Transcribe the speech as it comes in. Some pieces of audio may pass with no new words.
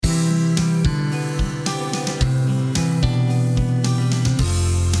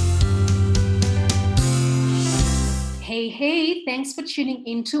Hey, thanks for tuning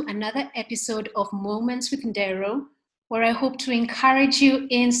into another episode of Moments with Ndero, where I hope to encourage you,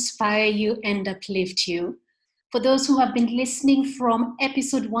 inspire you, and uplift you. For those who have been listening from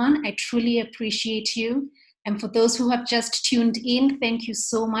episode 1, I truly appreciate you. And for those who have just tuned in, thank you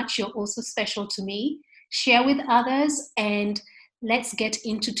so much. You're also special to me. Share with others, and let's get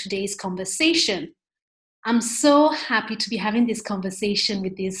into today's conversation. I'm so happy to be having this conversation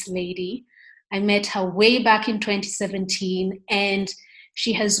with this lady. I met her way back in 2017, and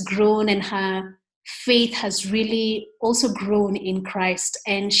she has grown, and her faith has really also grown in Christ.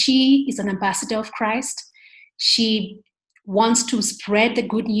 And she is an ambassador of Christ. She wants to spread the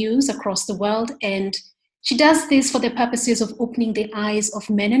good news across the world, and she does this for the purposes of opening the eyes of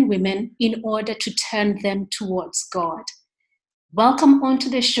men and women in order to turn them towards God. Welcome onto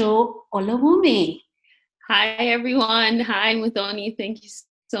the show, Olawumi. Hi, everyone. Hi, Muthoni. Thank you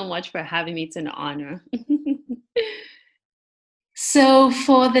so much for having me. It's an honor. So,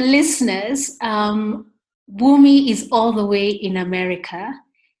 for the listeners, Wumi is all the way in America.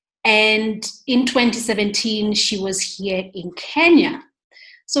 And in 2017, she was here in Kenya.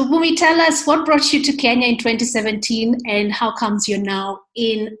 So, Wumi, tell us what brought you to Kenya in 2017 and how comes you're now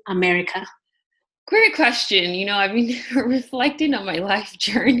in America? Great question. I've been reflecting on my life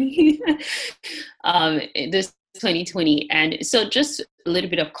journey this 2020. And so just a little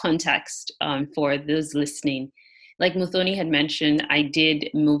bit of context for those listening. Like Muthoni had mentioned, I did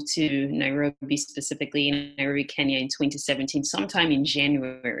move to Nairobi, specifically in Nairobi, Kenya in 2017, sometime in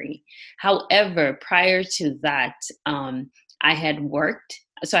January. However, prior to that, I had worked.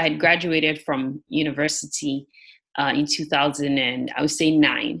 So I had graduated from university in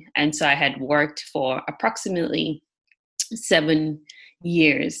 2009. And so I had worked for approximately 7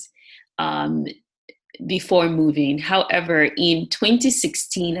 years before moving. However, in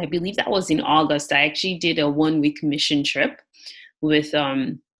 2016, I believe that was in August, I actually did a 1-week mission trip with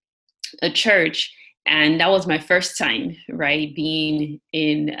a church. And that was my first time, right, being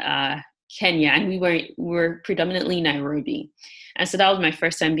in Kenya. And we were predominantly Nairobi. And so that was my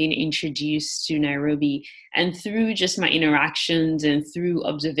first time being introduced to Nairobi. And through just my interactions and through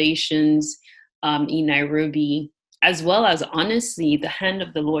observations in Nairobi, as well as honestly, the hand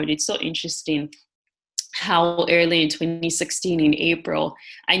of the Lord, it's so interesting how early in 2016 in April,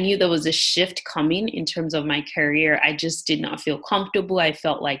 I knew there was a shift coming in terms of my career. I just did not feel comfortable. I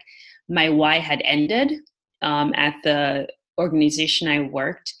felt like my why had ended at the organization I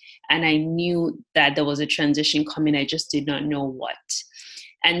worked. And I knew that there was a transition coming. I just did not know what.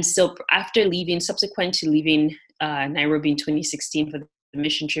 And so subsequent to leaving Nairobi in 2016 for the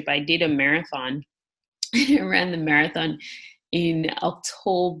mission trip, I did a marathon. I ran the marathon in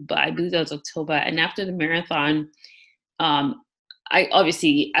October. I believe that was October. And after the marathon, I was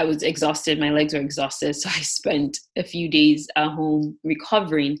exhausted. My legs were exhausted. So I spent a few days at home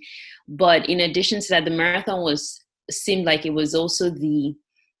recovering. But in addition to that, the marathon seemed like it was also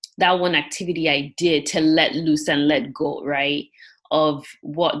that one activity I did to let loose and let go, right, of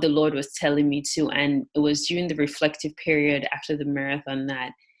what the Lord was telling me to. And it was during the reflective period after the marathon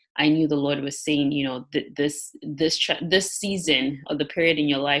that I knew the Lord was saying, this season of the period in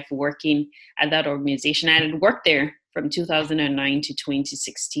your life working at that organization. I had worked there from 2009 to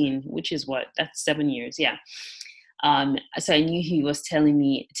 2016, which is that's 7 years. Yeah. So I knew he was telling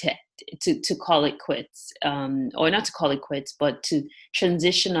me to call it quits, or not to call it quits, but to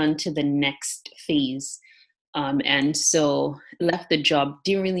transition on to the next phase. And so left the job,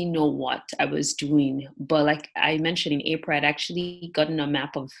 didn't really know what I was doing. But like I mentioned in April, I'd actually gotten a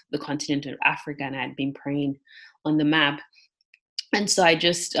map of the continent of Africa and I had been praying on the map. And so I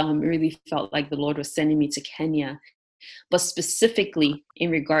just really felt like the Lord was sending me to Kenya, but specifically in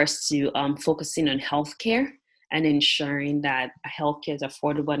regards to focusing on healthcare and ensuring that healthcare is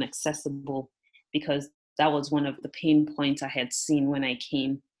affordable and accessible, because that was one of the pain points I had seen when I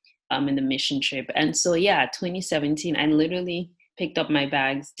came in the mission trip. And so, 2017, I literally picked up my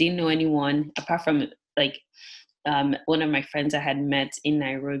bags, didn't know anyone apart from one of my friends I had met in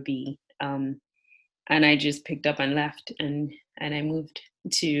Nairobi. And I just picked up and left, and I moved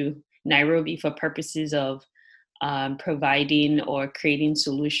to Nairobi for purposes of providing or creating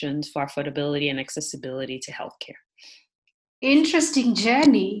solutions for affordability and accessibility to healthcare. Interesting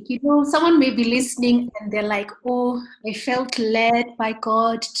journey. Someone may be listening and they're like, oh, I felt led by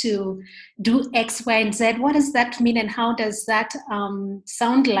God to do X, Y, and Z. What does that mean? And how does that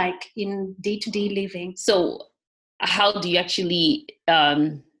sound like in day-to-day living? So how do you actually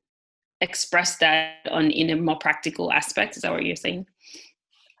express that in a more practical aspect? Is that what you're saying?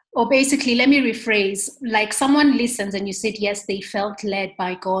 Or basically, let me rephrase, like someone listens and you said, yes, they felt led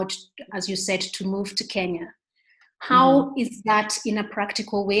by God, as you said, to move to Kenya. How is that in a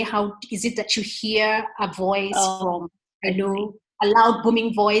practical way? How is it that you hear a voice Oh, from, I know, a loud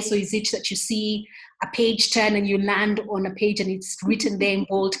booming voice, or is it that you see a page turn and you land on a page and it's written there in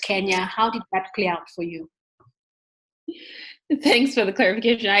bold Kenya? How did that play out for you? thanks for the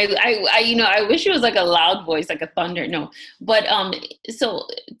clarification. I wish it was like a loud voice, like a thunder. No, but so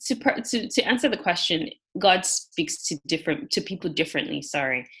to answer the question, God speaks to people differently.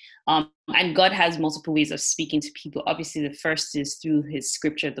 Sorry, and God has multiple ways of speaking to people. Obviously, the first is through His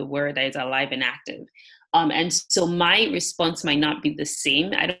Scripture, the Word that is alive and active. And so my response might not be the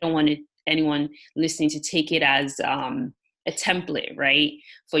same. I don't want anyone listening to take it as a template, right,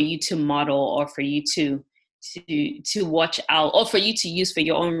 for you to model or for you to watch out or for you to use for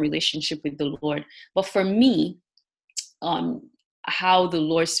your own relationship with the Lord. But for me, how the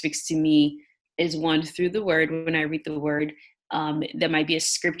Lord speaks to me is one, through the Word. When I read the Word, there might be a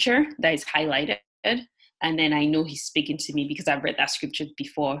scripture that is highlighted, and then I know He's speaking to me because I've read that scripture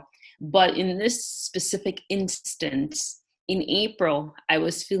before. But in this specific instance, in April, I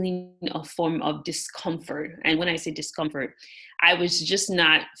was feeling a form of discomfort. And when I say discomfort, I was just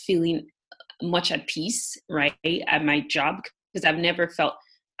not feeling much at peace, right, at my job, because I've never felt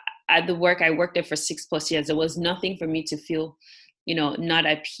at the work I worked there for 6+ years. There was nothing for me to feel, not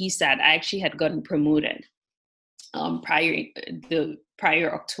at peace at. I actually had gotten promoted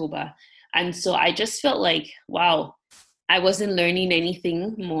prior October, and so I just felt like, wow, I wasn't learning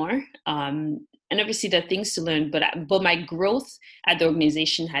anything more. And obviously there are things to learn, but my growth at the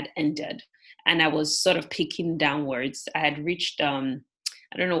organization had ended, and I was sort of peaking downwards. I had reached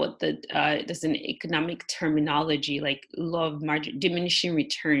I don't know what there's an economic terminology, like law of diminishing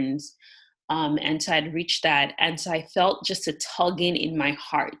returns. And so I'd reached that. And so I felt just a tugging in my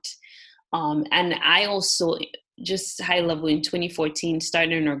heart. And I also, just high level, in 2014,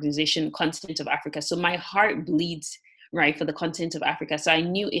 started an organization, Continent of Africa. So my heart bleeds, right, for the continent of Africa. So I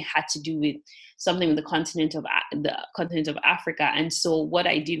knew it had to do with something with the continent of Africa. And so what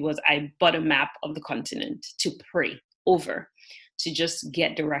I did was I bought a map of the continent to pray over, to just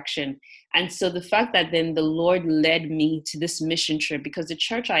get direction. And so the fact that then the Lord led me to this mission trip, because the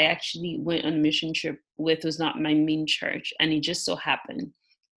church I actually went on a mission trip with was not my main church. And it just so happened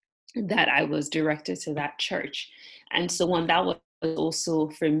that I was directed to that church. And so that was also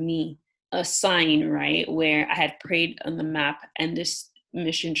for me a sign, right, where I had prayed on the map, and this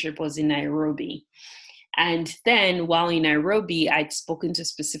mission trip was in Nairobi. And then while in Nairobi, I'd spoken to a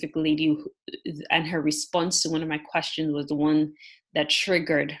specific lady and her response to one of my questions was the one that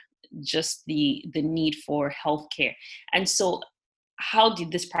triggered just the need for healthcare. And so how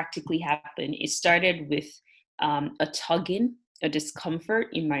did this practically happen? It started with a tugging, a discomfort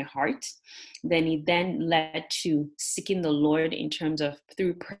in my heart. Then it then led to seeking the Lord in terms of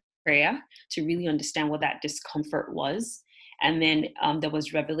through prayer to really understand what that discomfort was. And then there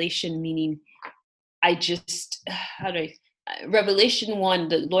was revelation, meaning Revelation 1,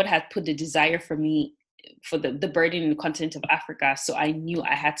 the Lord had put the desire for me for the burden in the continent of Africa. So I knew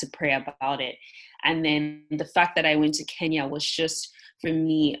I had to pray about it. And then the fact that I went to Kenya was just for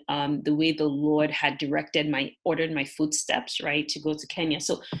me, the way the Lord had ordered my footsteps, right, to go to Kenya.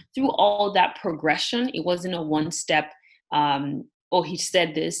 So through all that progression, it wasn't a one step, He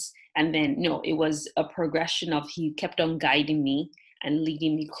said this, and then no, it was a progression of He kept on guiding me and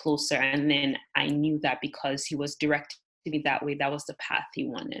leading me closer. And then I knew that because He was directing me that way, that was the path He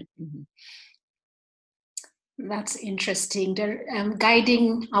wanted. Mm-hmm. That's interesting. They're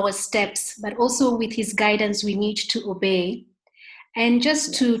guiding our steps, but also with His guidance, we need to obey. And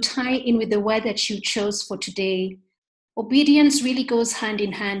just to tie in with the word that you chose for today, obedience really goes hand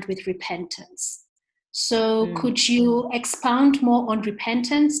in hand with repentance. So could you expound more on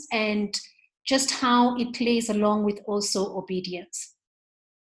repentance and just how it plays along with also obedience?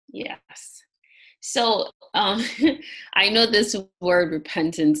 Yes. So I know this word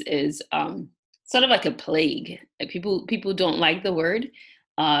repentance is sort of like a plague. People don't like the word.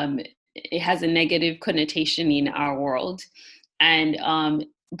 It has a negative connotation in our world. And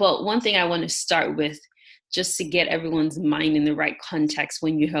but one thing I want to start with, just to get everyone's mind in the right context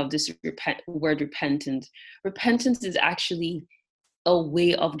when you have this word repentance. Repentance is actually a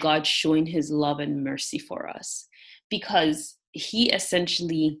way of God showing His love and mercy for us, because He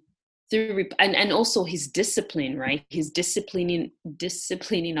essentially through and also His discipline, right? He's disciplining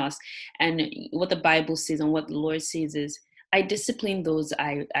us. And what the Bible says and what the Lord says is, I discipline those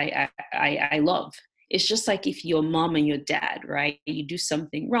I love. It's just like if your mom and your dad, right? You do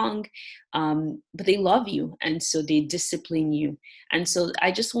something wrong, but they love you, and so they discipline you. And so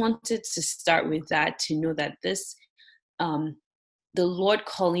I just wanted to start with that, to know that this, the Lord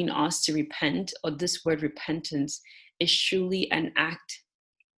calling us to repent, or this word repentance, is truly an act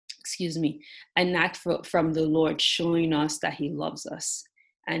from the Lord showing us that he loves us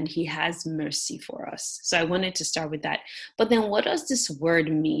and he has mercy for us. So I wanted to start with that. But then what does this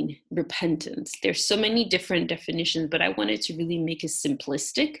word mean, repentance? There's so many different definitions, but I wanted to really make it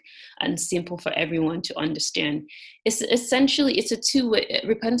simplistic and simple for everyone to understand. It's essentially, it's a two-way,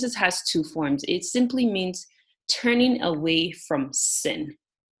 repentance has two forms. It simply means turning away from sin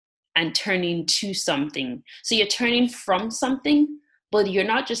and turning to something. So you're turning from something, but you're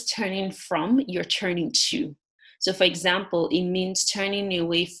not just turning from, you're turning to. So for example, it means turning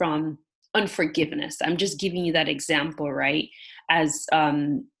away from unforgiveness. I'm just giving you that example, right? As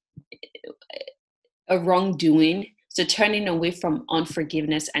a wrongdoing. So turning away from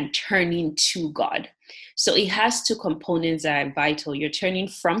unforgiveness and turning to God. So it has two components that are vital. You're turning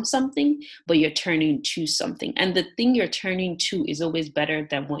from something, but you're turning to something. And the thing you're turning to is always better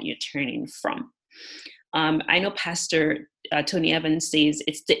than what you're turning from. I know Pastor Tony Evans says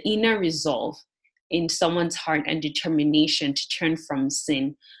it's the inner resolve in someone's heart and determination to turn from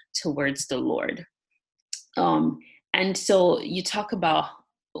sin towards the Lord. And so you talk about,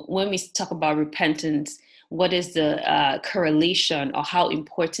 when we talk about repentance, what is the correlation, or how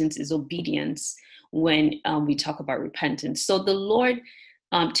important is obedience when we talk about repentance? So the Lord,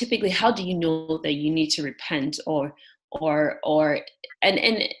 typically, how do you know that you need to repent, or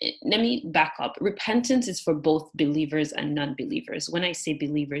and let me back up. Repentance is for both believers and non-believers. When I say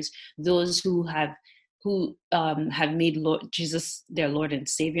believers, those who have made Lord Jesus their Lord and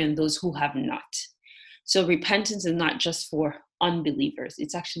Savior, and those who have not. So repentance is not just for unbelievers;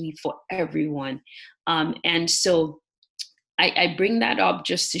 it's actually for everyone. And so I bring that up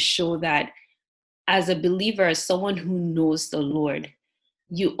just to show that as a believer, as someone who knows the Lord,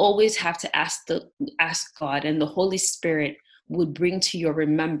 you always have to ask God, and the Holy Spirit would bring to your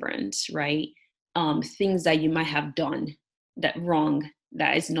remembrance, right? Things that you might have done that wrong,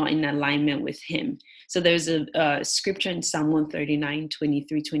 that is not in alignment with him. So there's a scripture in Psalm 139,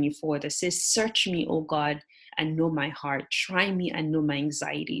 23, 24 that says, "Search me, O God, and know my heart. Try me and know my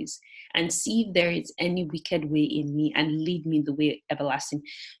anxieties, and see if there is any wicked way in me, and lead me the way everlasting."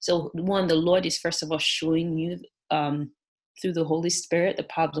 So one, the Lord is first of all showing you through the Holy Spirit, the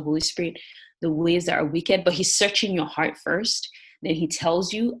power of the Holy Spirit, the ways that are wicked, but he's searching your heart first. Then he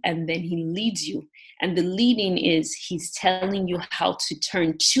tells you, and then he leads you. And the leading is he's telling you how to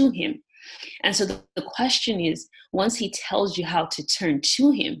turn to him. And so the question is, once he tells you how to turn to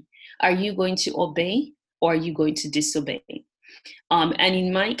him, are you going to obey, or are you going to disobey? And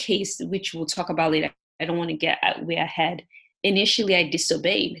in my case, which we'll talk about later, I don't want to get way ahead. Initially, I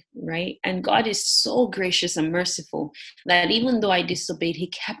disobeyed, right? And God is so gracious and merciful that even though I disobeyed, he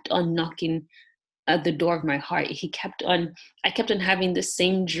kept on knocking at the door of my heart. I kept on having the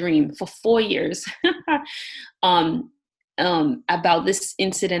same dream for 4 years about this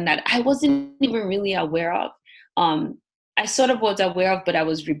incident that I wasn't even really aware of. I sort of was aware of, but I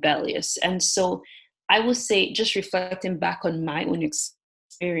was rebellious. And so I would say, just reflecting back on my own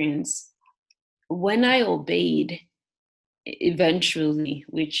experience, when I obeyed eventually,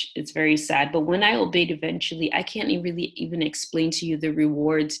 which is very sad, but when I obeyed eventually, I can't really even explain to you the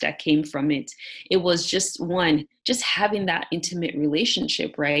rewards that came from it. It was just having that intimate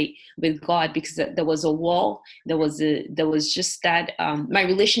relationship, right, with God, because there was a wall, there was just that my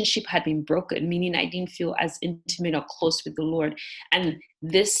relationship had been broken, meaning I didn't feel as intimate or close with the Lord. And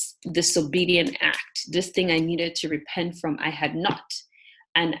this disobedient act, this thing I needed to repent from, I had not.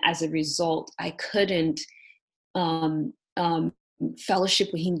 And as a result, I couldn't fellowship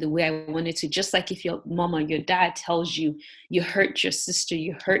with him the way I wanted to. Just like if your mom or your dad tells you, you hurt your sister,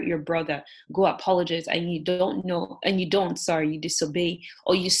 you hurt your brother, go apologize, and you disobey,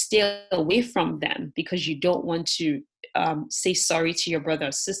 or you stay away from them because you don't want to say sorry to your brother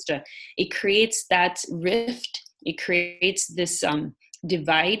or sister. It creates that rift. It creates this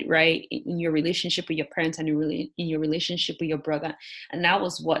divide, right, in your relationship with your parents and in your relationship with your brother. And that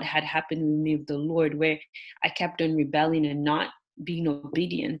was what had happened with me with the Lord, where I kept on rebelling and not being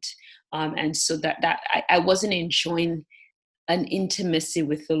obedient. And so that I wasn't enjoying an intimacy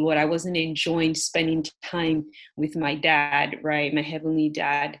with the Lord. I wasn't enjoying spending time with my dad, right, my heavenly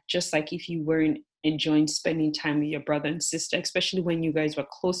dad, just like if you weren't enjoying spending time with your brother and sister, especially when you guys were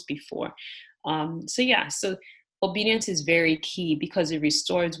close before. So obedience is very key because it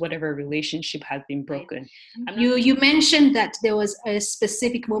restores whatever relationship has been broken. You mentioned that there was a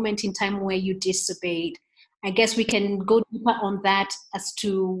specific moment in time where you disobeyed. I guess we can go deeper on that as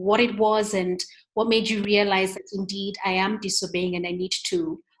to what it was and what made you realize that indeed I am disobeying and I need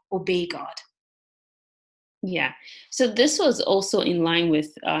to obey God. Yeah. So this was also in line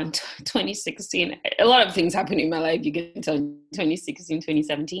with 2016. A lot of things happened in my life. You can tell 2016,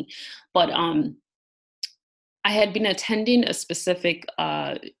 2017. But I had been attending a specific,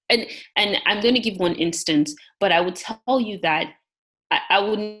 and I'm going to give one instance, but I would tell you that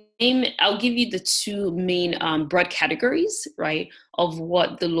I'll give you the two main broad categories, right, of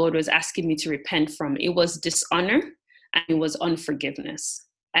what the Lord was asking me to repent from. It was dishonor and it was unforgiveness.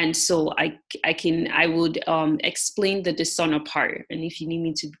 And so I would explain the dishonor part. And if you need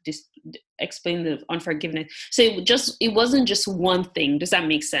me to explain the unforgiveness. So it wasn't just one thing. Does that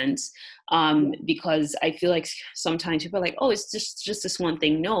make sense? Because I feel like sometimes people are like, oh, it's just this one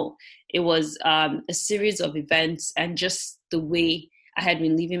thing. No, it was a series of events and just the way I had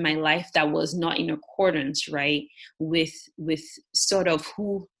been living my life that was not in accordance, right, with sort of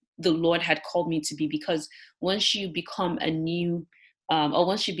who the Lord had called me to be. Because once you become a new, or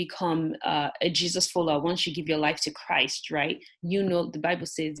once you become a Jesus follower, once you give your life to Christ, right, the Bible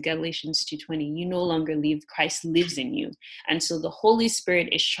says, Galatians 2:20, you no longer live, Christ lives in you. And so the Holy Spirit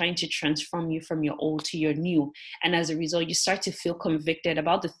is trying to transform you from your old to your new. And as a result, you start to feel convicted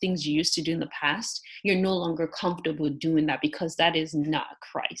about the things you used to do in the past. You're no longer comfortable doing that because that is not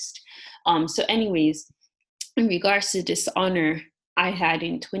Christ. So anyways, in regards to dishonor, I had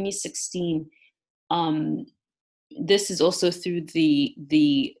in 2016, this is also through the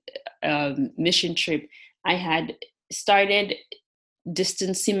mission trip, I had started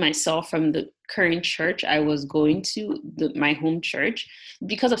distancing myself from the current church I was going to, my home church,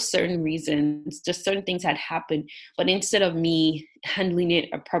 because of certain reasons. Just certain things had happened, but instead of me handling it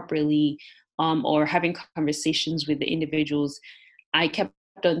appropriately or having conversations with the individuals, I kept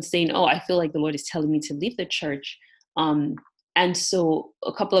on saying, oh, I feel like the Lord is telling me to leave the church. And so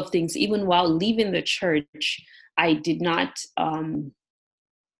a couple of things, even while leaving the church, I did not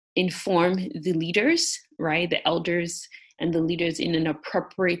inform the leaders, right, the elders and the leaders in an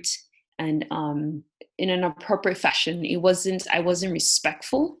appropriate and in an appropriate fashion. I wasn't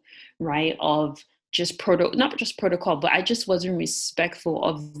respectful, right, of not just protocol, but I just wasn't respectful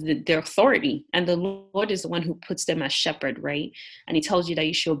of their authority. And the Lord is the one who puts them as shepherd, right? And he tells you that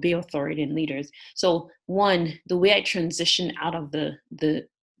you should obey authority and leaders. So one, the way I transitioned out of the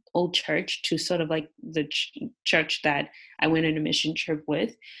old church to sort of like the church that I went on a mission trip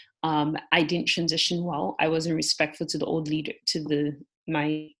with, I didn't transition well. I wasn't respectful to the old leader, to the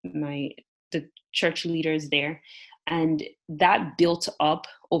church leaders there. And that built up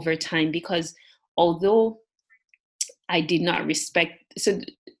over time because although I did not respect, so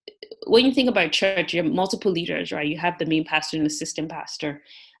when you think about church, you have multiple leaders, right? You have the main pastor and assistant pastor.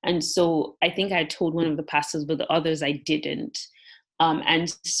 And so I think I told one of the pastors, but the others I didn't.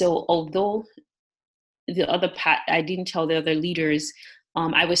 And so although I didn't tell the other leaders,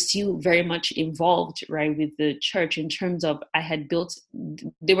 I was still very much involved, right, with the church in terms of I had built,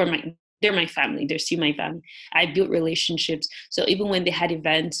 they're my family. They're still my family. I built relationships. So even when they had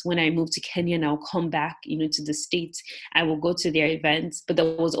events, when I moved to Kenya and I'll come back, to the States, I will go to their events. But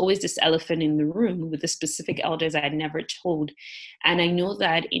there was always this elephant in the room with the specific elders I had never told. And I know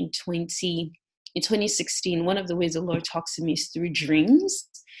that in 2016, one of the ways the Lord talks to me is through dreams.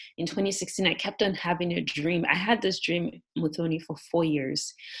 In 2016, I kept on having a dream. I had this dream, Muthoni, for 4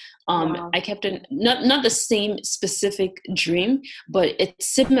 years. Wow. I kept on, not the same specific dream, but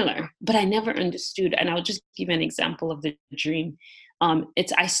it's similar, but I never understood. And I'll just give you an example of the dream.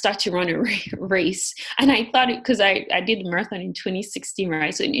 I start to run a race, and I thought it, because I did the marathon in 2016,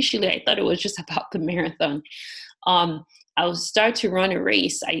 right? So initially I thought it was just about the marathon. I'll start to run a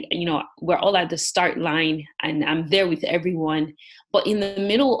race. We're all at the start line and I'm there with everyone. But in the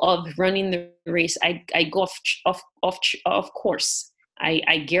middle of running the race, I go off course.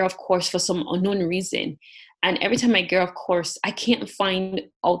 I gear off course for some unknown reason. And every time I gear off course, I can't find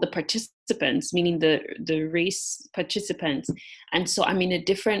all the participants, meaning the race participants. And so I'm in a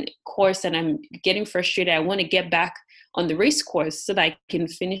different course and I'm getting frustrated. I want to get back on the race course so that I can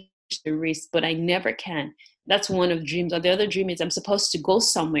finish the race, but I never can. That's one of the dreams. Or the other dream is I'm supposed to go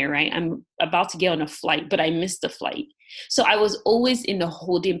somewhere, right? I'm about to get on a flight, but I missed the flight. So I was always in a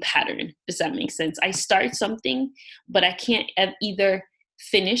holding pattern. Does that make sense? I start something, but I can't either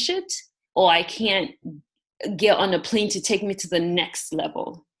finish it or I can't get on a plane to take me to the next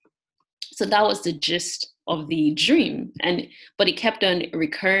level. So that was the gist of the dream. But it kept on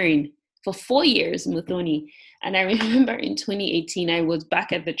recurring for 4 years, Muthoni. And I remember in 2018, I was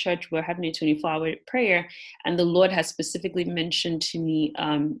back at the church. We're having a 24-hour prayer. And the Lord has specifically mentioned to me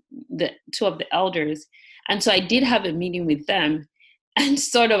the two of the elders. And so I did have a meeting with them and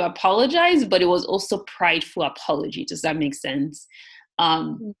sort of apologized, but it was also prideful apology. Does that make sense?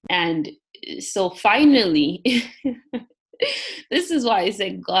 And so finally, this is why I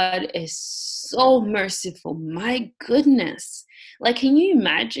say God is so merciful. My goodness. Like, can you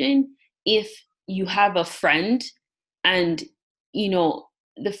imagine if you have a friend and,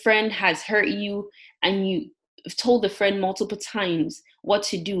 the friend has hurt you and you've told the friend multiple times what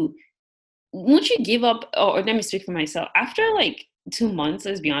to do? Won't you give up? Or let me speak for myself. After like 2 months,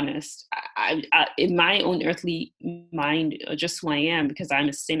 let's be honest, I in my own earthly mind, just who I am, because I'm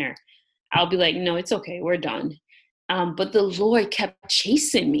a sinner, I'll be like, no, it's okay, we're done. But the Lord kept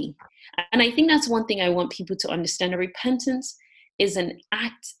chasing me. And I think that's one thing I want people to understand. Repentance is an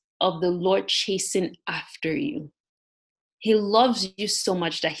act of the Lord chasing after you. He loves you so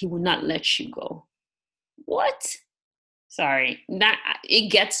much that he will not let you go. What? Sorry, that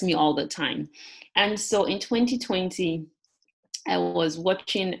it gets me all the time. And so in 2020, I was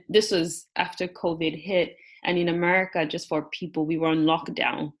watching, this was after COVID hit, and in America, just for people, we were on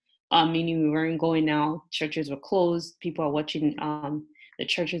lockdown, meaning we weren't going out, churches were closed, people are watching the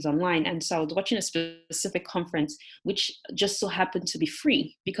churches online. And so I was watching a specific conference, which just so happened to be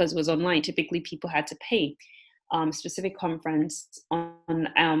free because it was online. Typically, people had to pay. Specific conference on,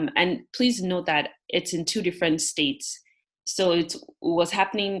 and please note that it's in 2 different states. So it was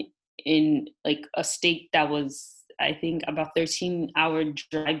happening in like a state that was, I think, about 13-hour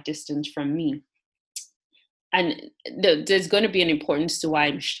drive distance from me. And there's going to be an importance to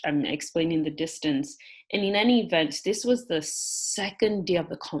why I'm explaining the distance. And in any event, this was the second day of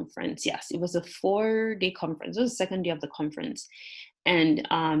the conference. Yes, it was a 4-day conference. It was the second day of the conference. And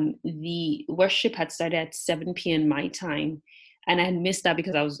the worship had started at 7 p.m. my time. And I had missed that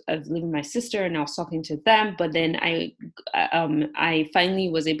because I was living with my sister and I was talking to them. But then I finally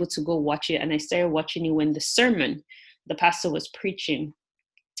was able to go watch it. And I started watching it when the pastor was preaching.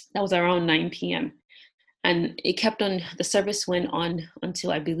 That was around 9 p.m. And it kept on, the service went on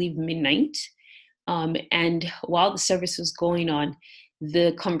until I believe midnight. And while the service was going on,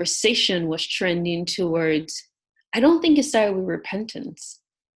 the conversation was trending towards, I don't think it started with repentance.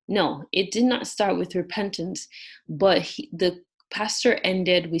 No, it did not start with repentance, but the pastor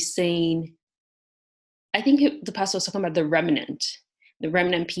ended with saying, I think the pastor was talking about the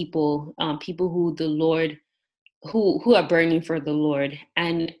remnant people, people who the Lord, who are burning for the Lord.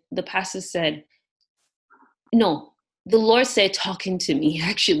 And the pastor said, no, the Lord said talking to me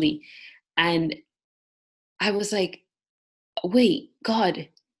actually. And I was like, wait, God,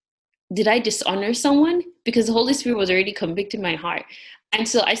 did I dishonor someone? Because the Holy Spirit was already convicting my heart. And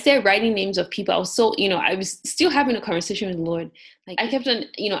so I started writing names of people. I was so, I was still having a conversation with the Lord. Like I kept on,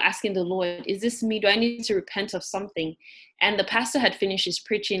 asking the Lord, is this me? Do I need to repent of something? And the pastor had finished his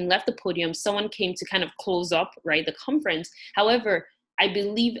preaching, left the podium. Someone came to kind of close up, right, the conference. However, I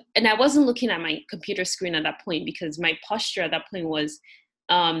believe, and I wasn't looking at my computer screen at that point because my posture at that point was,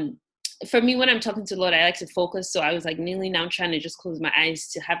 for me, when I'm talking to the Lord, I like to focus. So I was like kneeling down, trying to just close my eyes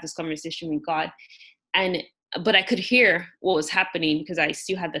to have this conversation with God. But I could hear what was happening because I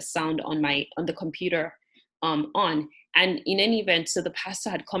still had the sound on the computer on. And in any event, so the pastor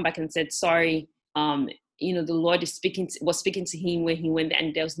had come back and said, sorry, the Lord was speaking to him when he went,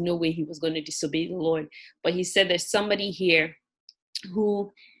 and there was no way he was going to disobey the Lord. But he said, there's somebody here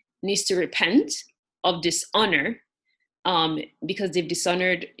who needs to repent of dishonor, because they've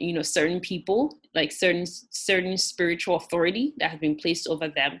dishonored, certain people, like certain spiritual authority that have been placed over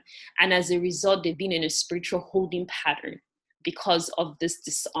them. And as a result, they've been in a spiritual holding pattern because of this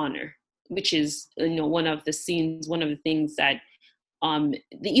dishonor, which is, one of the sins, one of the things that, the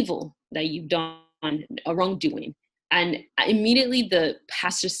evil that you've done, a wrongdoing. And immediately the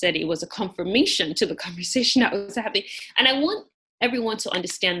pastor said it was a confirmation to the conversation that was happening. And I want everyone to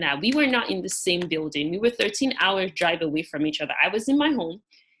understand that we were not in the same building. We were 13 hours drive away from each other. I was in my home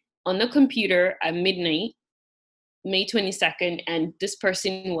on the computer at midnight, May 22nd, and this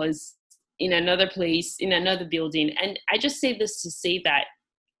person was in another place, in another building. And I just say this to say that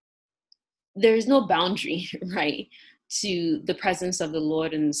there is no boundary, right, to the presence of the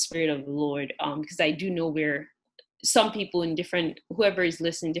Lord and the Spirit of the Lord. Because I do know where some people in whoever is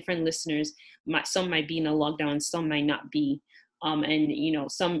listening, different listeners, some might be in a lockdown, some might not be.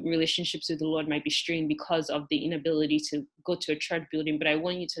 And some relationships with the Lord might be strained because of the inability to go to a church building. But I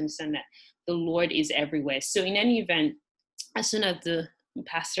want you to understand that the Lord is everywhere. So in any event, as soon as the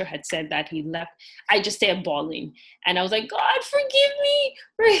pastor had said that he left, I just started bawling. And I was like, God, forgive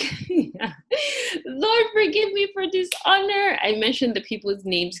me. Lord, forgive me for dishonor. I mentioned the people's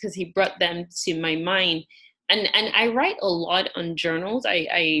names because he brought them to my mind. and I write a lot on journals. I'm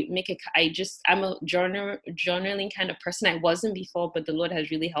a journaling kind of person. I wasn't before, but the Lord has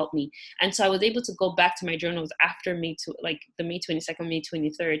really helped me. And so I was able to go back to my journals after the May 22nd, May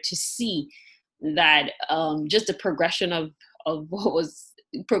 23rd, to see that just the progression of what was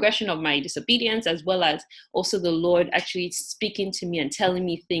progression of my disobedience, as well as also the Lord actually speaking to me and telling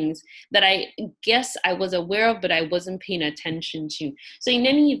me things that I guess I was aware of, but I wasn't paying attention to. So in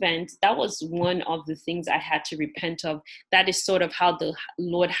any event, that was one of the things I had to repent of. That is sort of how the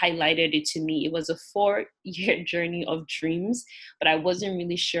Lord highlighted it to me. It was a 4-year journey of dreams, but I wasn't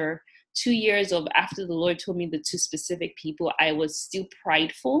really sure. 2 years of after the Lord told me the two specific people, I was still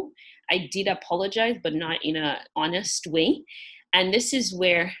prideful. I did apologize, but not in an honest way. And this is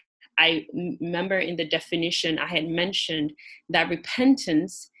where I remember in the definition I had mentioned that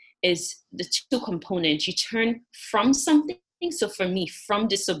repentance is the two components. You turn from something. So for me, from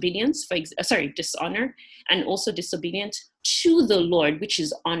disobedience, dishonor, and also disobedience, to the Lord, which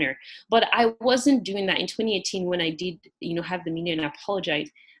is honor. But I wasn't doing that in 2018 when I did, have the meeting and apologize.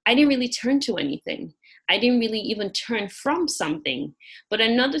 I didn't really turn to anything. I didn't really even turn from something. But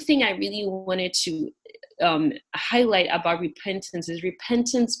another thing I really wanted to highlight about repentance is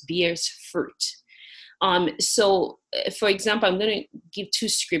repentance bears fruit. So, for example, I'm going to give two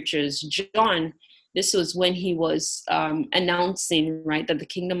scriptures. John, this was when he was announcing, right, that the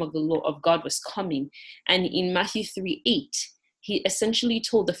kingdom of the Lord of God was coming. And in Matthew 3:8, he essentially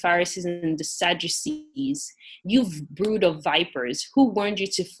told the Pharisees and the Sadducees, "You've brood of vipers, who warned you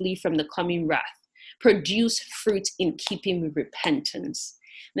to flee from the coming wrath? Produce fruit in keeping with repentance."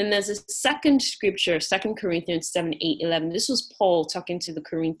 Then there's a second scripture, 2 Corinthians 7:8-11. This was Paul talking to the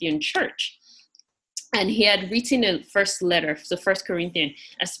Corinthian church. And he had written a first letter, the First Corinthians,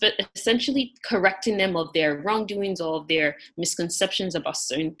 essentially correcting them of their wrongdoings or of their misconceptions about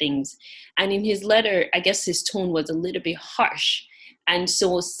certain things. And in his letter, I guess his tone was a little bit harsh. And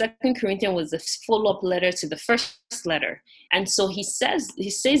so 2 Corinthians was a follow-up letter to the first letter. And so he says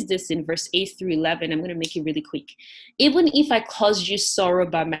this in verse 8-11. I'm going to make it really quick. "Even if I caused you sorrow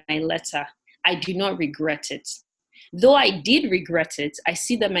by my letter, I do not regret it. Though I did regret it, I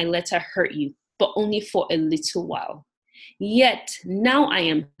see that my letter hurt you, but only for a little while. Yet now I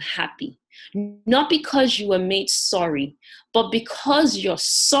am happy, not because you were made sorry, but because your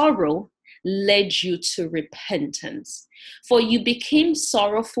sorrow led you to repentance. For you became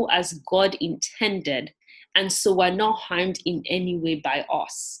sorrowful as God intended, and so are not harmed in any way by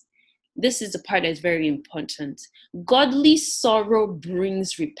us." This is the part that's very important. Godly sorrow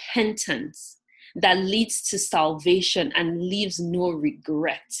brings repentance that leads to salvation and leaves no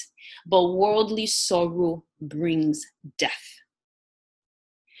regret. But worldly sorrow brings death.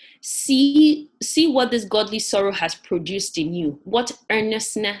 See what this godly sorrow has produced in you. What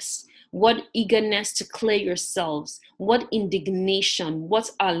earnestness, what eagerness to clear yourselves, what indignation,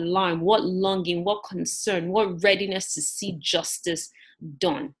 what alarm, what longing, what concern, what readiness to see justice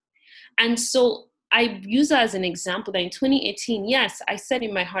done. And so I use that as an example that in 2018, yes, I said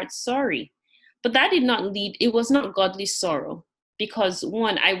in my heart, sorry, but that did not lead, it was not godly sorrow. Because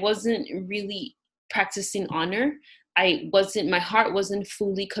one, I wasn't really practicing honor. My heart wasn't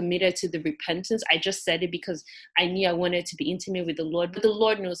fully committed to the repentance. I just said it because I knew I wanted to be intimate with the Lord, but the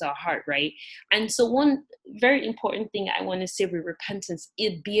Lord knows our heart, right? And so one very important thing I want to say with repentance,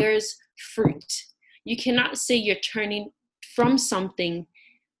 it bears fruit. You cannot say you're turning from something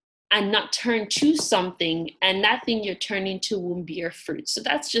and not turn to something, and that thing you're turning to won't bear fruit. So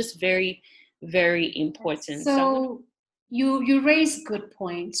that's just very, very important. So you raise good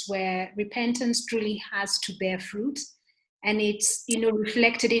points where repentance truly has to bear fruit, and it's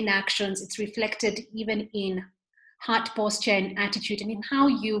reflected in actions. It's reflected even in heart posture and attitude, and in how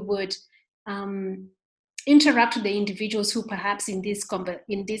you would interact with the individuals who perhaps in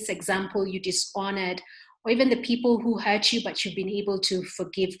this example you dishonored, or even the people who hurt you, but you've been able to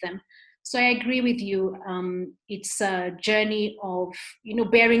forgive them. So I agree with you. It's a journey of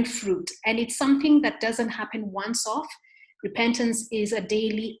bearing fruit, and it's something that doesn't happen once off. Repentance is a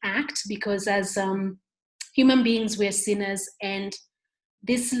daily act because as human beings, we're sinners, and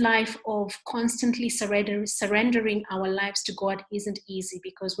this life of constantly surrendering our lives to God isn't easy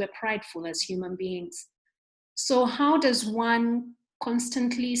because we're prideful as human beings. So how does one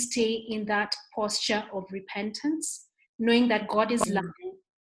constantly stay in that posture of repentance, knowing that God is loving,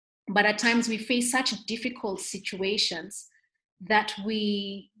 but at times we face such difficult situations that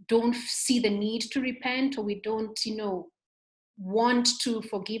we don't see the need to repent, or we don't, want to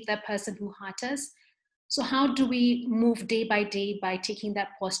forgive that person who hurt us? So how do we move day by day by taking that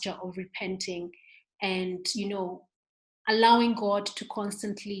posture of repenting and, allowing God to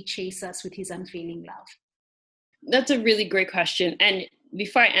constantly chase us with his unfailing love? That's a really great question. And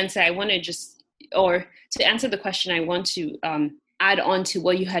before I answer, I want to to answer the question, I want to add on to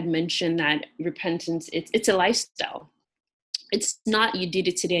what you had mentioned, that repentance, it's a lifestyle. It's not you did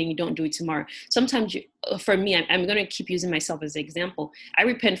it today and you don't do it tomorrow. Sometimes for me, I'm going to keep using myself as an example. I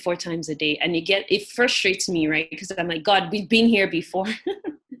repent 4 times a day, and it frustrates me, right? Because I'm like, God, we've been here before.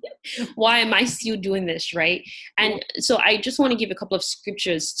 Why am I still doing this, right? And so I just want to give a couple of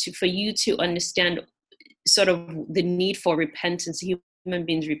scriptures for you to understand sort of the need for repentance. Human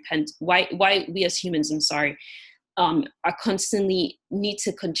beings repent. Why we as humans, are constantly need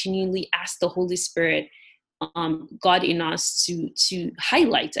to continually ask the Holy Spirit, God in us, to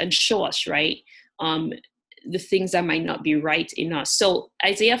highlight and show us, right, the things that might not be right in us. So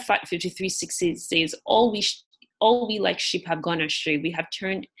Isaiah 53:6 says, all we like sheep have gone astray. We have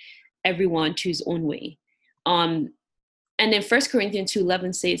turned everyone to his own way. And then 1 Corinthians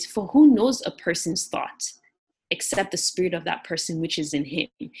 2:11 says, for who knows a person's thought except the spirit of that person which is in him?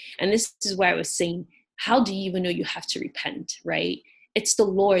 And this is why I was saying, how do you even know you have to repent, right? It's the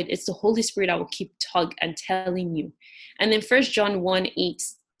Lord, it's the Holy Spirit that will keep tug and telling you. And then 1 John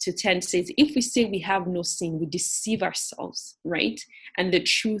 1:8-10 says, if we say we have no sin, we deceive ourselves, right? And the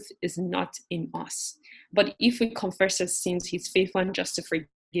truth is not in us. But if we confess our sins, he's faithful and just to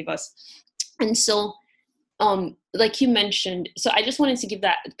forgive us. And so, like you mentioned, so I just wanted to give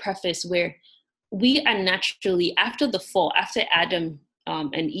that preface where we are naturally, after the fall, after Adam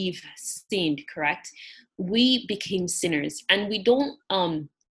and Eve sinned, correct? We became sinners, and we don't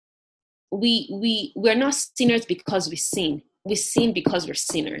we're not sinners because we sin. We sin because we're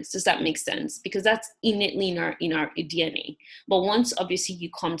sinners. Does that make sense? Because that's innately in our DNA. But once obviously you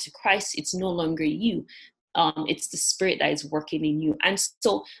come to Christ, it's no longer you. It's the Spirit that is working in you. And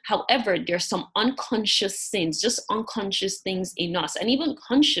so, however, there's some unconscious sins, just unconscious things in us, and even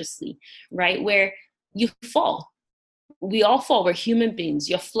consciously, right, where you fall. We all fall. We're human beings.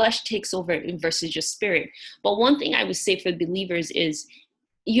 Your flesh takes over versus your spirit. But one thing I would say for believers is,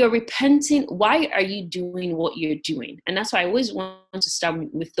 you're repenting. Why are you doing what you're doing? And that's why I always want to start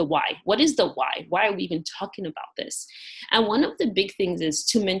with the why. What is the why? Why are we even talking about this? And one of the big things is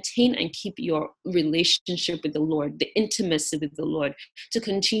to maintain and keep your relationship with the Lord, the intimacy with the Lord, to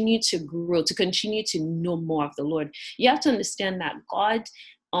continue to grow, to continue to know more of the Lord. You have to understand that God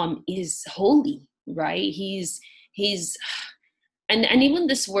is holy, right? He's and even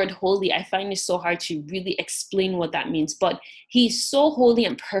this word holy, I find it so hard to really explain what that means. But he's so holy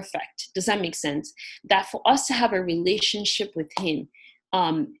and perfect. Does that make sense? That for us to have a relationship with him,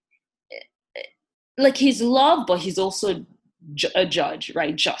 like he's love, but he's also a judge,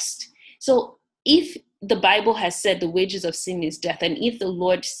 right? Just. So if the Bible has said the wages of sin is death, and if the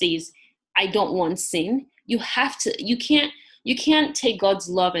Lord says, I don't want sin, you can't take God's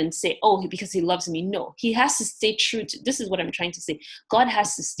love and say, oh, because he loves me. No, he has to stay true to, this is what I'm trying to say. God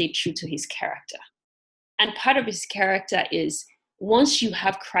has to stay true to his character. And part of his character is, once you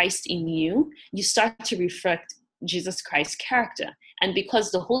have Christ in you, you start to reflect Jesus Christ's character. And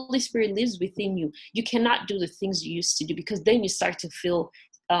because the Holy Spirit lives within you, you cannot do the things you used to do, because then you start to feel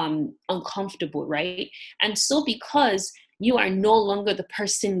uncomfortable, right? And so because you are no longer the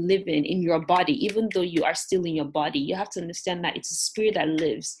person living in your body, even though you are still in your body, you have to understand that it's a spirit that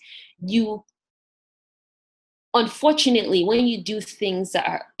lives. You, unfortunately, when you do things that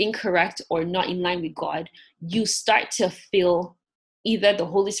are incorrect or not in line with God, you start to feel either the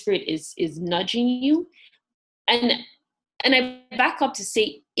Holy Spirit is nudging you. And I back up to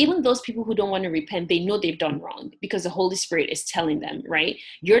say, even those people who don't want to repent, they know they've done wrong because the Holy Spirit is telling them, right?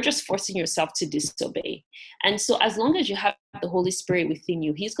 You're just forcing yourself to disobey. And so as long as you have the Holy Spirit within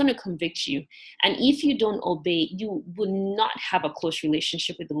you, he's going to convict you. And if you don't obey, you will not have a close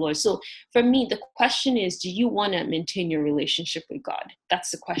relationship with the Lord. So for me, the question is, do you want to maintain your relationship with God?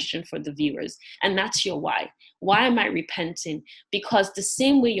 That's the question for the viewers. And that's your why. Why am I repenting? Because the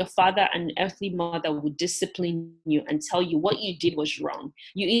same way your father and earthly mother would discipline you and tell you what you did was wrong,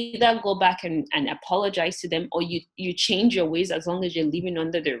 you either go back and apologize to them, or you change your ways as long as you're living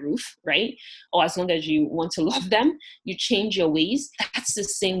under their roof, right? Or as long as you want to love them, you change your ways. That's the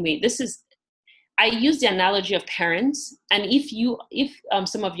same way. I use the analogy of parents, and if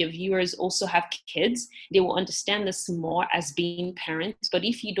some of your viewers also have kids, they will understand this more as being parents. But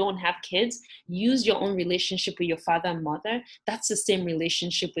if you don't have kids, use your own relationship with your father and mother. That's the same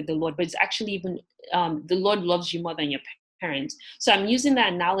relationship with the Lord, but it's actually even the Lord loves you more than your parents. So I'm using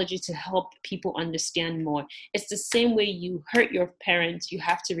that analogy to help people understand more. It's the same way you hurt your parents, you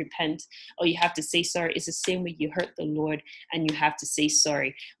have to repent, or you have to say sorry. It's the same way you hurt the Lord and you have to say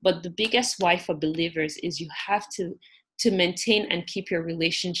sorry. But the biggest why for believers is you have to to maintain and keep your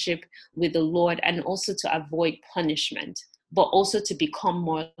relationship with the Lord, and also to avoid punishment, but also to become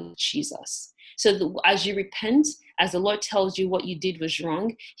more like Jesus. So as you repent, as the Lord tells you what you did was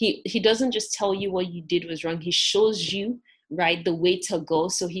wrong, he doesn't just tell you what you did was wrong. He shows you, right, the way to go.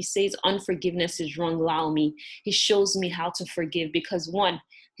 So he says, unforgiveness is wrong, allow me. He shows me how to forgive, because one,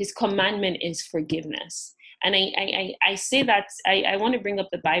 his commandment is forgiveness. And I say that, I want to bring up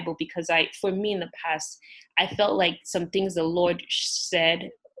the Bible because for me in the past, I felt like some things the Lord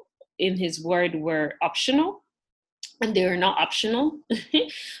said in his word were optional. And they are not optional.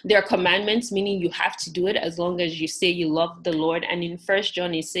 They are commandments, meaning you have to do it as long as you say you love the Lord. And in 1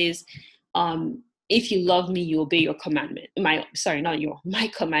 John, it says, if you love me, you obey your commandment. My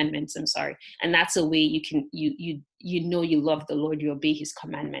commandments, I'm sorry. And that's a way you can, you know you love the Lord, you obey his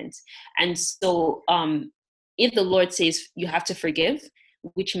commandments. And so if the Lord says you have to forgive,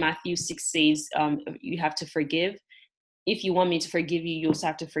 which Matthew 6 says you have to forgive, if you want me to forgive you, you also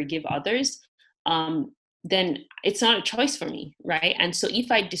have to forgive others. Then it's not a choice for me, right? And so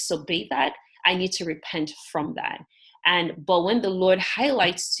if I disobey that, I need to repent from that. But when the Lord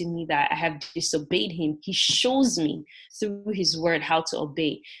highlights to me that I have disobeyed him, he shows me through his word how to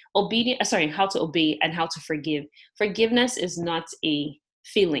obey. How to obey and how to forgive. Forgiveness is not a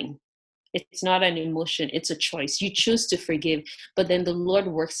feeling. It's not an emotion, it's a choice. You choose to forgive, but then the Lord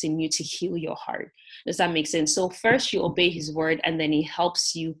works in you to heal your heart. Does that make sense? So first you obey his word, and then he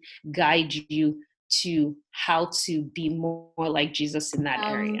helps you, guide you to how to be more like Jesus in that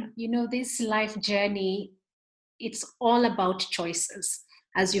area. This life journey, it's all about choices.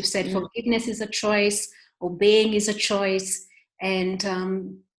 As you've said, forgiveness is a choice, obeying is a choice, and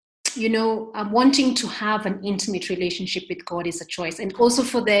wanting to have an intimate relationship with God is a choice. And also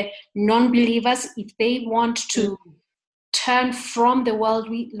for the non-believers, if they want to turn from the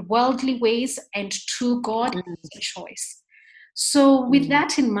worldly ways and to God, it's a choice. So with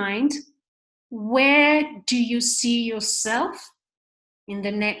that in mind, where do you see yourself in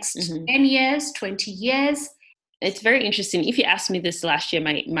the next 10 years, 20 years? It's very interesting. If you asked me this last year,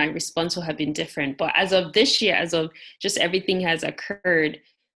 my response would have been different. But as of this year, as of just everything has occurred,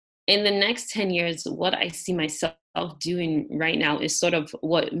 in the next 10 years, what I see myself doing right now is sort of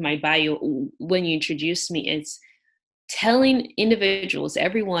what my bio, when you introduced me, is telling individuals,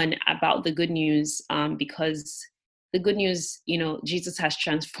 everyone, about the good news, because the good news, Jesus has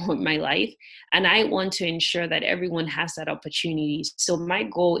transformed my life, and I want to ensure that everyone has that opportunity. So my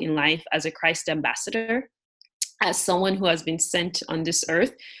goal in life as a Christ ambassador, as someone who has been sent on this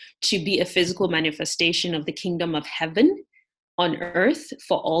earth to be a physical manifestation of the kingdom of heaven on earth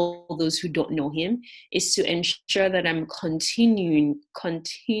for all those who don't know him, is to ensure that I'm continuing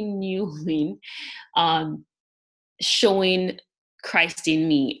showing Christ in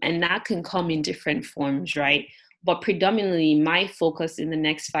me. And that can come in different forms, right? But predominantly my focus in the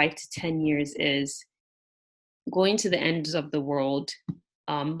next 5 to 10 years is going to the ends of the world,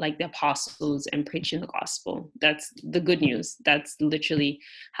 like the apostles, and preaching the gospel. That's the good news. That's literally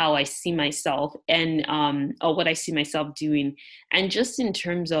how I see myself, and or what I see myself doing. And just in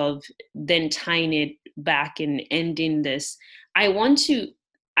terms of then tying it back and ending this, I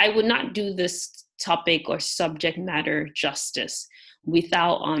would not do this topic or subject matter justice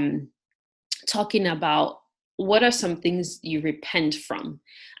without talking about what are some things you repent from.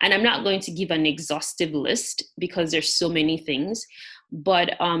 And I'm not going to give an exhaustive list because there's so many things.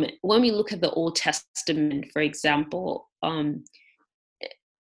 But when we look at the Old Testament, for example,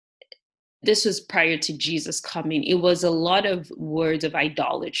 this was prior to Jesus coming. It was a lot of words of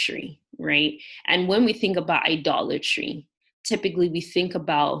idolatry, right? And when we think about idolatry, typically we think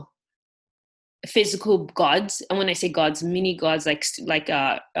about physical gods. And when I say gods, mini gods, like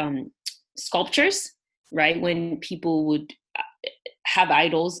sculptures, right? When people would have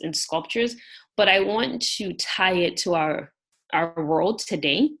idols and sculptures. But I want to tie it to our world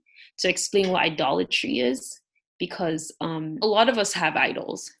today to explain what idolatry is, because a lot of us have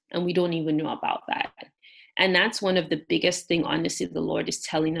idols and we don't even know about that. And that's one of the biggest thing, honestly, the Lord is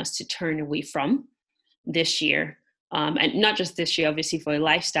telling us to turn away from this year. And not just this year, obviously, for a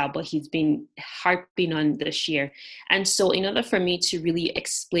lifestyle, but he's been harping on this year. And so in order for me to really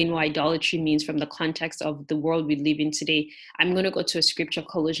explain what idolatry means from the context of the world we live in today, I'm going to go to a scripture,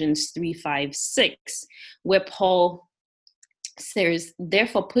 Colossians 3:5-6, where Paul says,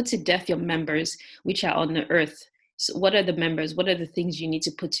 therefore put to death your members which are on the earth. So what are the members? What are the things you need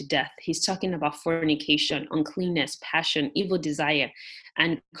to put to death? He's talking about fornication, uncleanness, passion, evil desire,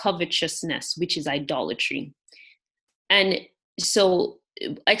 and covetousness, which is idolatry. And so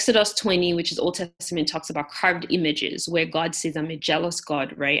Exodus 20, which is Old Testament, talks about carved images, where God says, I'm a jealous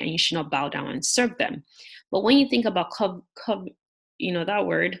God, right? And you should not bow down and serve them. But when you think about that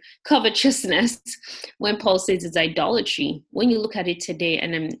word, covetousness, when Paul says it's idolatry, when you look at it today,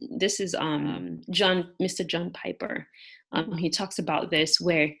 and this is Mr. John Piper, he talks about this,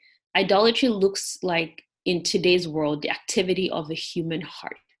 where idolatry looks like, in today's world, the activity of a human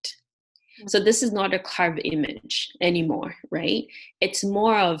heart. So this is not a carved image anymore, right? It's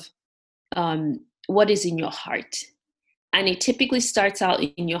more of what is in your heart. And it typically starts out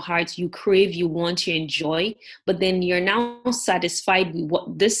in your heart. You crave, you want, you enjoy, but then you're now satisfied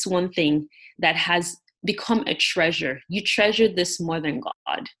with this one thing that has become a treasure. You treasure this more than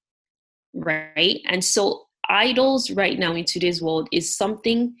God, right? And so idols right now in today's world is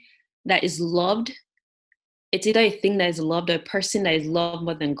something that is loved. It's either a thing that is loved or a person that is loved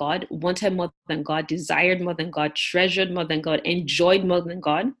more than God, wanted more than God, desired more than God, treasured more than God, enjoyed more than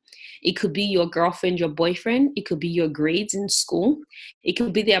God. It could be your girlfriend, your boyfriend. It could be your grades in school. It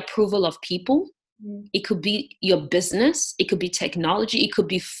could be the approval of people. It could be your business. It could be technology. It could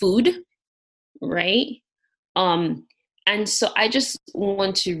be food, right? And so I just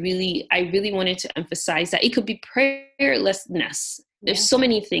really wanted to emphasize that it could be prayerlessness. There's so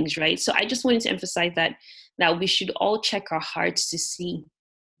many things, right? So I just wanted to emphasize that we should all check our hearts to see,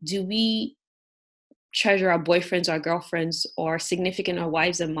 do we treasure our boyfriends, our girlfriends, or significant, our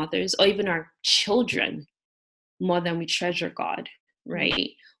wives and mothers, or even our children more than we treasure God, right?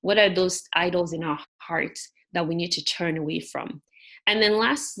 What are those idols in our hearts that we need to turn away from? And then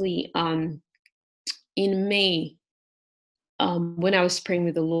lastly, in May, when I was praying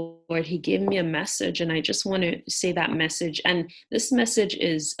with the Lord, he gave me a message, and I just want to say that message. And this message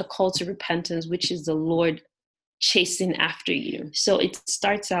is a call to repentance, which is the Lord chasing after you. So it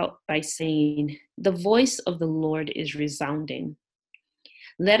starts out by saying, the voice of the Lord is resounding.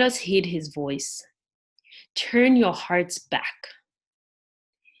 Let us heed his voice. Turn your hearts back.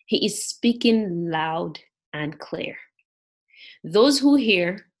 He is speaking loud and clear. Those who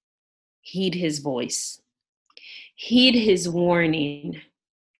hear, heed his voice. Heed his warning.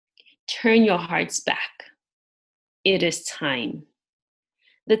 Turn your hearts back. It is time.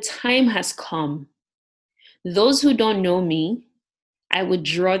 The time has come. Those who don't know me, I will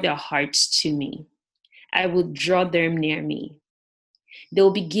draw their hearts to me. I will draw them near me. They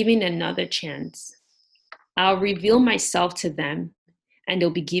will be given another chance. I'll reveal myself to them, and they'll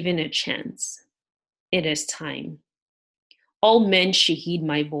be given a chance. It is time. All men should heed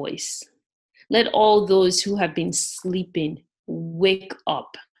my voice. Let all those who have been sleeping wake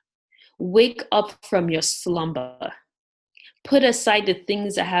up. Wake up from your slumber. Put aside the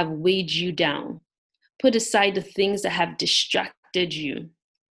things that have weighed you down. Put aside the things that have distracted you.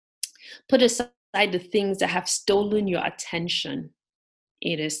 Put aside the things that have stolen your attention.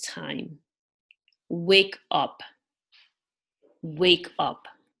 It is time. Wake up. Wake up.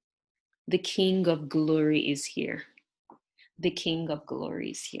 The King of Glory is here. The King of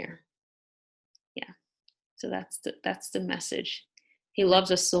Glory is here. Yeah. So that's the message. He loves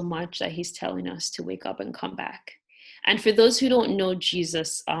us so much that he's telling us to wake up and come back. And for those who don't know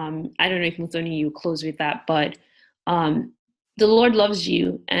Jesus, I don't know if Muthoni, you close with that, but the Lord loves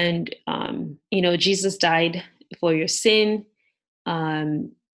you, and Jesus died for your sin.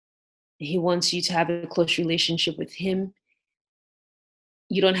 He wants you to have a close relationship with him.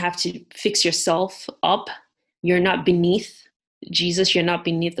 You don't have to fix yourself up. You're not beneath Jesus. You're not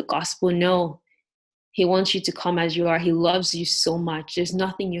beneath the gospel. No, he wants you to come as you are. He loves you so much. There's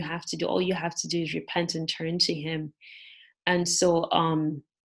nothing you have to do. All you have to do is repent and turn to him. And so,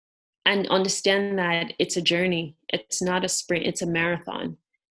 and understand that it's a journey. It's not a sprint, it's a marathon.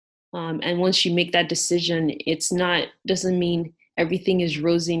 And once you make that decision, doesn't mean everything is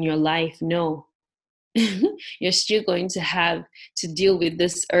rosy in your life. No, you're still going to have to deal with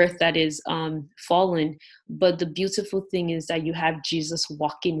this earth that is fallen. But the beautiful thing is that you have Jesus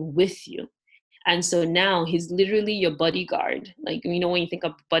walking with you. And so now he's literally your bodyguard. Like, when you think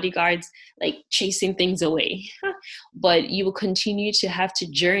of bodyguards, like chasing things away. But you will continue to have to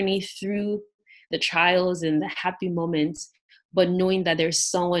journey through the trials and the happy moments, but knowing that there's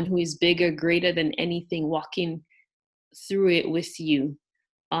someone who is bigger, greater than anything, walking through it with you.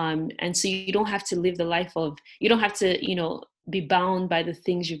 And so you don't have to live the life of, you don't have to, be bound by the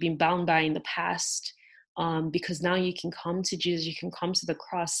things you've been bound by in the past, because now you can come to Jesus, you can come to the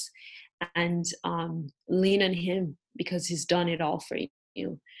cross and lean on him, because he's done it all for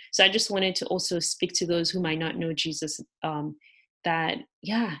you. So I just wanted to also speak to those who might not know Jesus, that,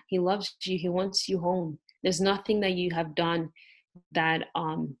 yeah, he loves you. He wants you home. There's nothing that you have done that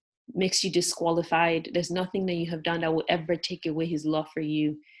makes you disqualified. There's nothing that you have done that will ever take away his love for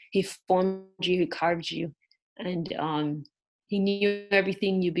you. He formed you, he carved you. And He knew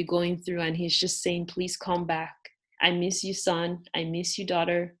everything you'd be going through, and he's just saying, please come back. I miss you, son. I miss you,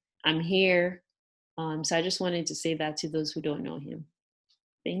 daughter. I'm here. So I just wanted to say that to those who don't know him.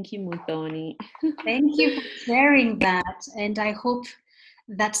 Thank you, Muthoni. Thank you for sharing that. And I hope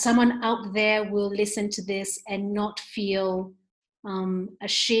that someone out there will listen to this and not feel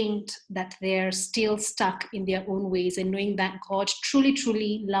ashamed that they're still stuck in their own ways, and knowing that God truly,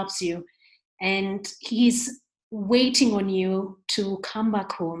 truly loves you. And he's waiting on you to come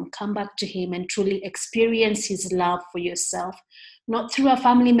back home, come back to him, and truly experience his love for yourself. Not through a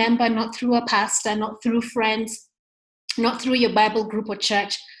family member, not through a pastor, not through friends, not through your Bible group or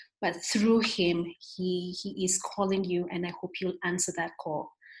church, but through him. He is calling you, and I hope you'll answer that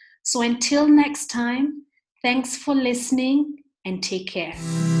call. So until next time, thanks for listening and take care.